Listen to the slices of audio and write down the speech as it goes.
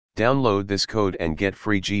Download this code and get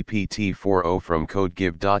free GPT-4o from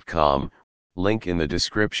codegive.com, link in the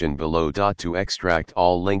description below. To extract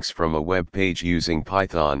all links from a web page using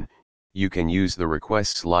Python, you can use the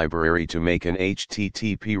requests library to make an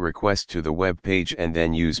HTTP request to the web page and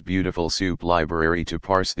then use beautifulsoup library to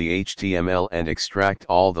parse the HTML and extract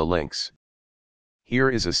all the links.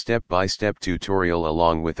 Here is a step-by-step tutorial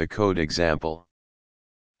along with a code example.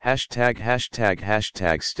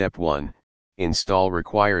 Step 1. Install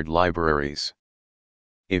required libraries.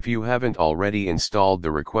 If you haven't already installed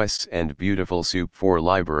the requests and beautifulsoup 4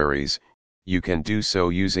 libraries, you can do so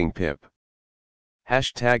using pip.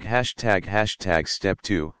 Step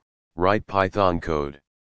 2. Write Python code.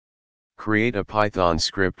 Create a Python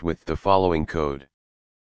script with the following code.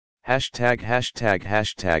 Step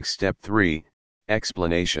 3.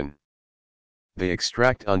 Explanation. The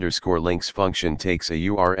extract_links function takes a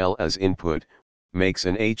URL as input, makes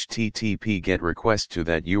an HTTP GET request to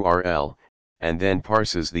that URL, and then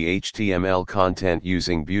parses the HTML content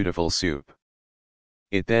using beautifulsoup.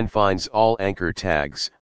 It then finds all anchor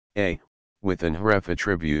tags, with an href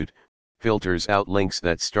attribute, filters out links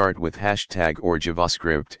that start with hashtag or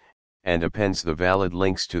JavaScript, and appends the valid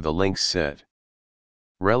links to the links set.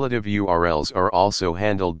 Relative URLs are also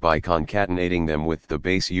handled by concatenating them with the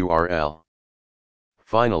base URL.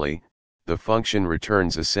 Finally, the function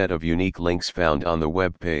returns a set of unique links found on the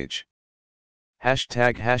web page.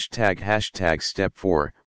 Step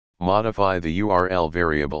 4. Modify the URL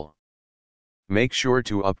variable. Make sure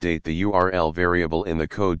to update the URL variable in the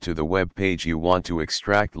code to the web page you want to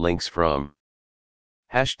extract links from.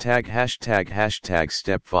 Step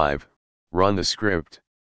 5. Run the script.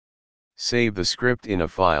 Save the script in a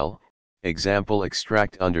file, example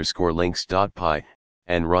extract_links.py,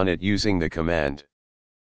 and run it using the command.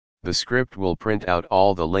 The script will print out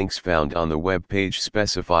all the links found on the web page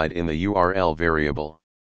specified in the URL variable.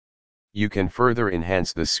 You can further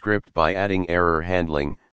enhance the script by adding error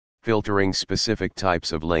handling, filtering specific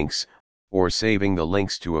types of links, or saving the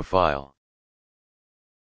links to a file.